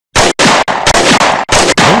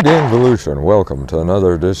Hey Ganvolution, welcome to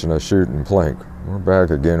another edition of Shoot and Plink. We're back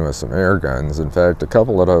again with some air guns. In fact, a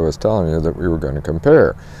couple that I was telling you that we were going to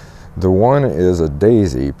compare. The one is a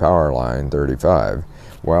Daisy Powerline 35,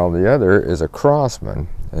 while the other is a Crosman,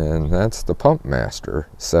 and that's the Pumpmaster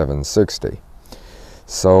 760.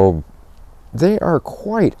 So they are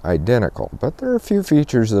quite identical, but there are a few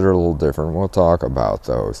features that are a little different. We'll talk about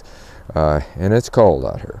those. And it's cold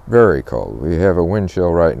out here, very cold. We have a wind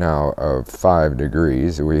chill right now of 5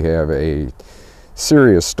 degrees. We have a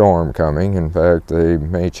serious storm coming. In fact, they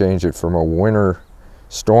may change it from a winter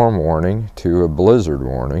storm warning to a blizzard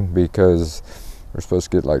warning because we're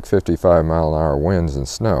supposed to get like 55-mile-an-hour winds and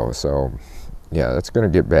snow. So yeah, that's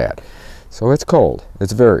going to get bad. So it's cold.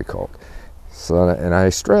 It's very cold. So, and I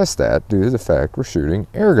stress that due to the fact we're shooting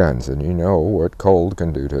air guns, and you know what cold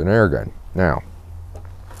can do to an air gun. Now,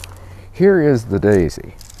 here is the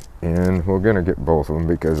Daisy, and we're going to get both of them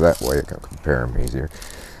because that way I can compare them easier.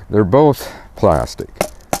 They're both plastic,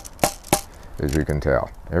 as you can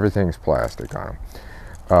tell. Everything's plastic on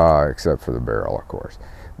them, except for the barrel, of course.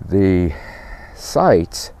 The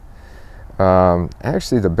sights,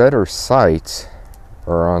 actually the better sights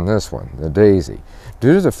are on this one, the Daisy,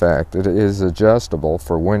 due to the fact that it is adjustable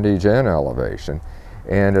for windage and elevation,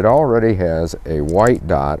 and it already has a white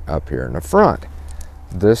dot up here in the front.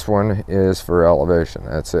 This one is for elevation,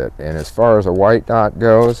 that's it. And as far as a white dot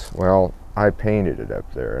goes, well, I painted it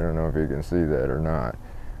up there. I don't know if you can see that or not.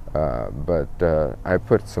 But I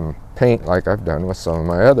put some paint like I've done with some of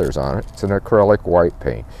my others on it. It's an acrylic white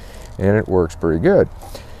paint, and it works pretty good.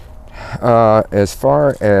 As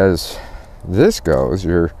far as this goes,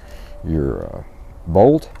 your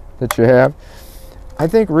bolt that you have, I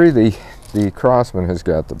think really the Crosman has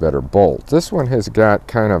got the better bolt. This one has got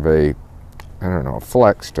kind of a, I don't know,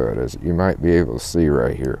 flex to it, as you might be able to see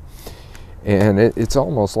right here. And it's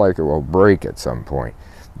almost like it will break at some point.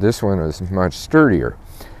 This one is much sturdier.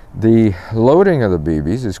 The loading of the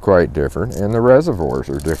BBs is quite different, and the reservoirs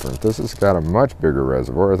are different. This has got a much bigger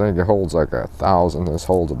reservoir. I think it holds like 1,000. This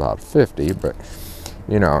holds about 50, but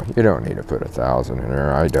you know, you don't need to put 1,000 in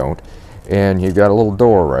there. I don't. And you've got a little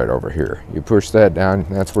door right over here. You push that down,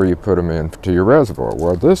 that's where you put them in to your reservoir.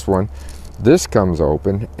 Well, this one, this comes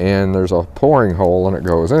open and there's a pouring hole and it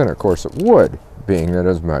goes in. Of course it would, being that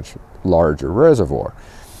it's a much larger reservoir.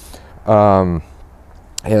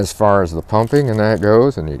 As far as the pumping and that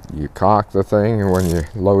goes, and you cock the thing when you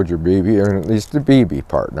load your BB, or at least the BB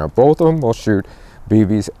part. Now both of them will shoot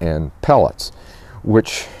BBs and pellets,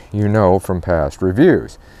 which you know from past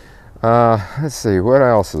reviews. Let's see, what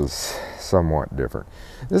else is somewhat different?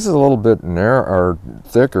 This is a little bit narrow or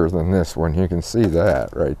thicker than this one. You can see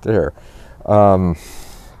that right there.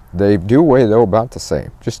 They do weigh though about the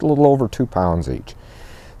same, just a little over 2 pounds each.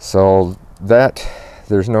 So that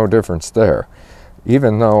there's no difference there,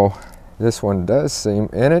 even though this one does seem,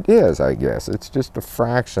 and it is, I guess, it's just a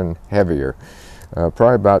fraction heavier,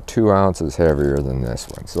 probably about 2 ounces heavier than this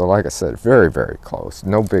one. So like I said, very, very close,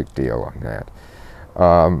 no big deal on that.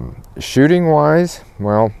 Shooting wise,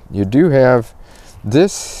 well, you do have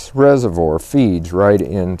this reservoir feeds right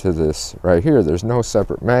into this right here. There's no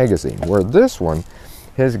separate magazine, where this one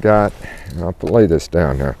has got, I'll lay this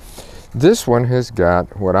down now, this one has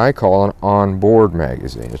got what I call an onboard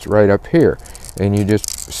magazine. It's right up here, and you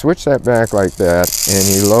just switch that back like that and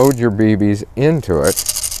you load your BBs into it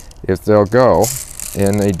if they'll go,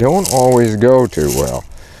 and they don't always go too well.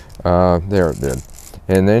 There it did.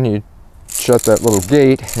 And then you shut that little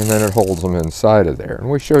gate and then it holds them inside of there, and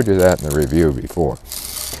we showed you that in the review before.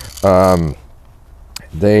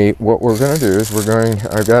 What we're going to do is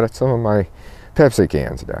I've got some of my Pepsi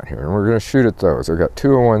cans down here, and we're going to shoot at those. I've got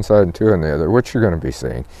 2 on one side and 2 on the other, which you're going to be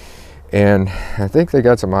seeing, and I think they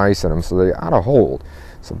got some ice in them, so they ought to hold.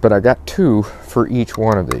 But I got 2 for each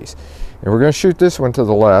one of these, and we're going to shoot this one to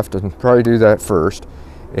the left and probably do that first,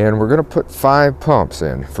 and we're going to put 5 pumps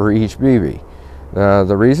in for each BB.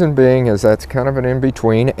 The reason being is that's kind of an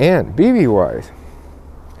in-between, and BB-wise,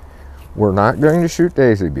 we're not going to shoot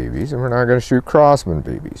Daisy BBs, and we're not going to shoot Crosman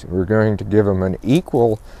BBs. We're going to give them an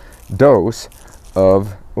equal dose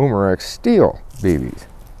of Umarex steel BBs.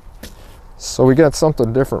 So we got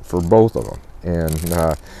something different for both of them,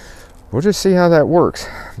 and we'll just see how that works.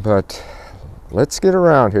 But let's get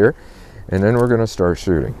around here, and then we're going to start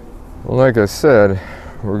shooting. Well, like I said,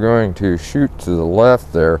 we're going to shoot to the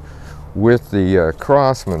left there with the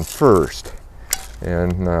Crosman first,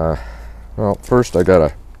 and well, first I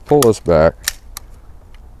gotta pull this back,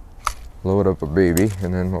 load up a BB,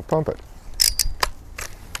 and then we'll pump it.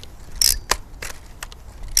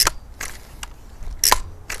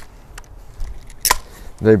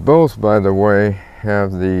 They both, by the way,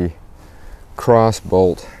 have the cross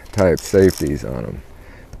bolt type safeties on them.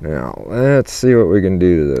 Now let's see what we can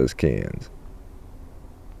do to those cans.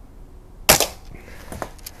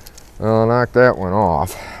 Well, I knocked that one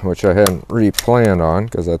off, which I hadn't really planned on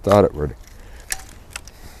because I thought it would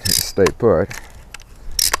stay put.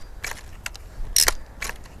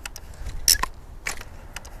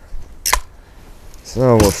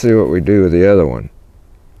 So we'll see what we do with the other one.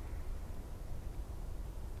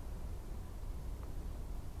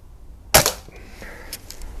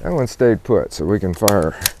 That one stayed put, so we can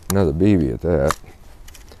fire another BB at that.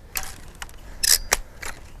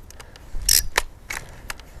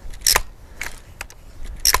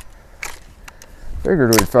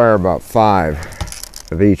 Figured we'd fire about 5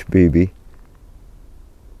 of each BB.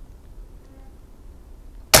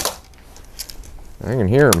 I can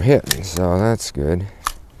hear them hitting, so that's good.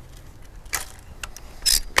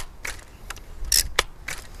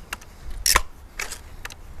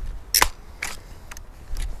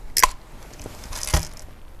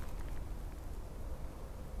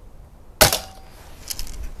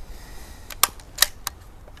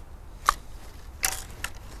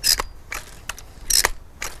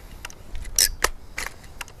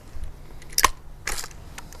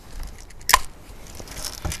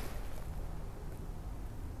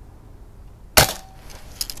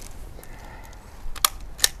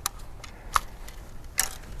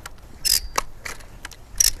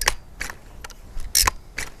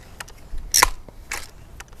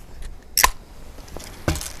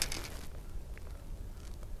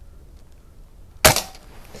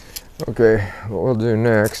 Okay, what we'll do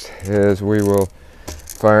next is we will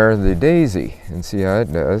fire the Daisy and see how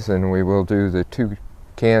it does, and we will do the 2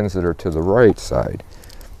 cans that are to the right side.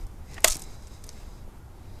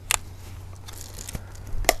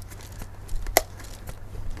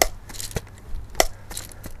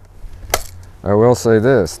 I will say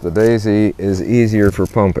this, the Daisy is easier for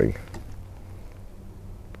pumping.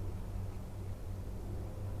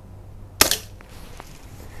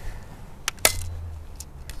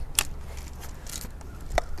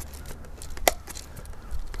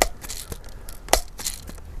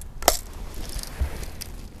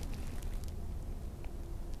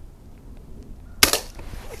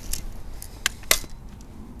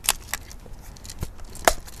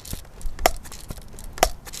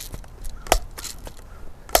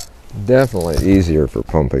 Definitely easier for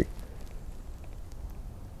pumping.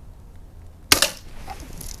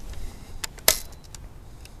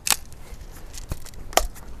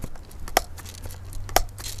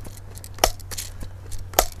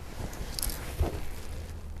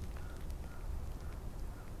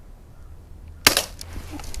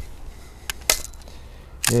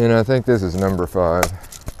 And I think this is number 5.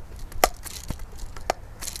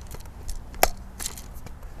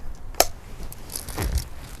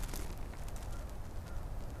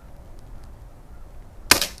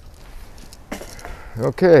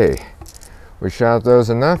 Okay, we shot those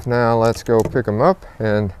enough. Now let's go pick them up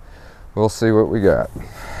and we'll see what we got.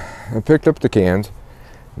 I picked up the cans.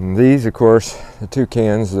 And these, of course, the 2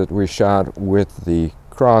 cans that we shot with the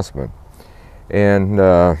Crosman. And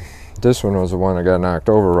this one was the one I got knocked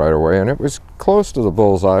over right away, and it was close to the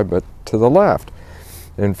bullseye, but to the left.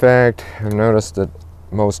 In fact, I've noticed that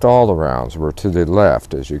most all the rounds were to the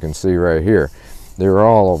left, as you can see right here. They were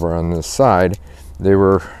all over on this side. They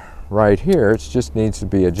were right here. It just needs to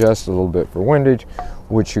be adjusted a little bit for windage,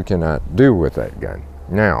 which you cannot do with that gun.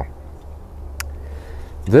 Now,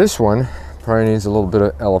 this one probably needs a little bit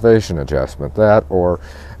of elevation adjustment. That, or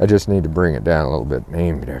I just need to bring it down a little bit and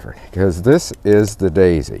aim different, because this is the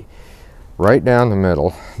Daisy. Right down the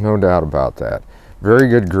middle, no doubt about that. Very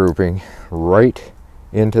good grouping right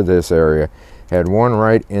into this area. Had one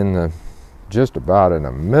right in the, just about in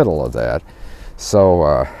the middle of that.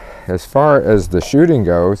 So as far as the shooting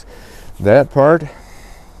goes, that part,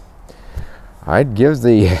 I'd give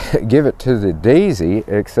it to the Daisy,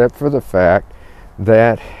 except for the fact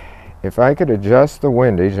that if I could adjust the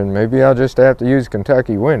windage, and maybe I'll just have to use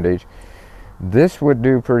Kentucky windage, this would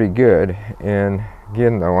do pretty good. And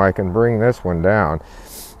again, though, I can bring this one down,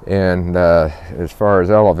 and as far as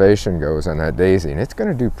elevation goes on that Daisy, and it's going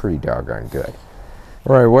to do pretty doggone good.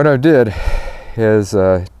 All right, what I did is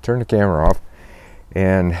turn the camera off,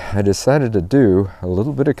 and I decided to do a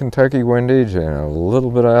little bit of Kentucky windage and a little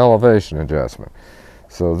bit of elevation adjustment.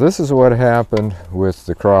 So this is what happened with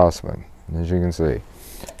the Crosman, as you can see.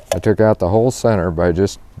 I took out the whole center by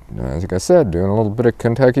just, like I said, doing a little bit of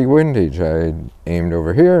Kentucky windage. I aimed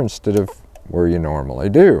over here instead of where you normally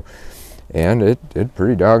do. And it did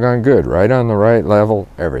pretty doggone good. Right on the right level,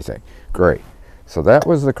 everything. Great. So that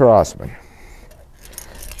was the Crosman.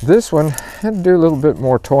 This one had to do a little bit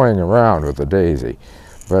more toying around with the Daisy,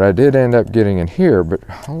 but I did end up getting in here, but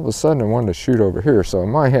all of a sudden I wanted to shoot over here, so I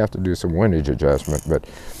might have to do some windage adjustment, but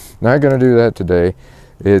not going to do that today.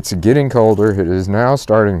 It's getting colder. It is now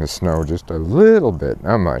starting to snow just a little bit,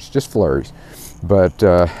 not much, just flurries, but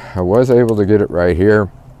I was able to get it right here.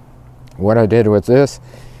 What I did with this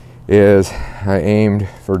is I aimed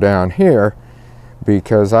for down here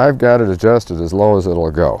because I've got it adjusted as low as it'll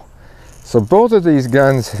go. So both of these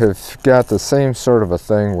guns have got the same sort of a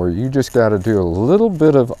thing where you just got to do a little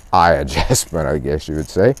bit of eye adjustment, I guess you would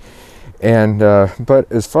say. And but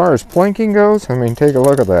as far as plinking goes, I mean, take a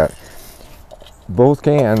look at that. Both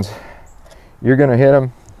cans, you're going to hit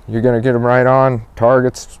them. You're going to get them right on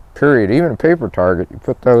targets, period. Even a paper target, you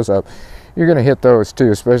put those up, you're going to hit those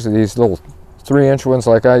too, especially these little 3-inch ones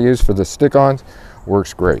like I use for the stick-ons.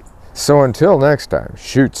 Works great. So until next time,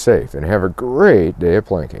 shoot safe and have a great day of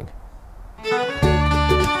plinking.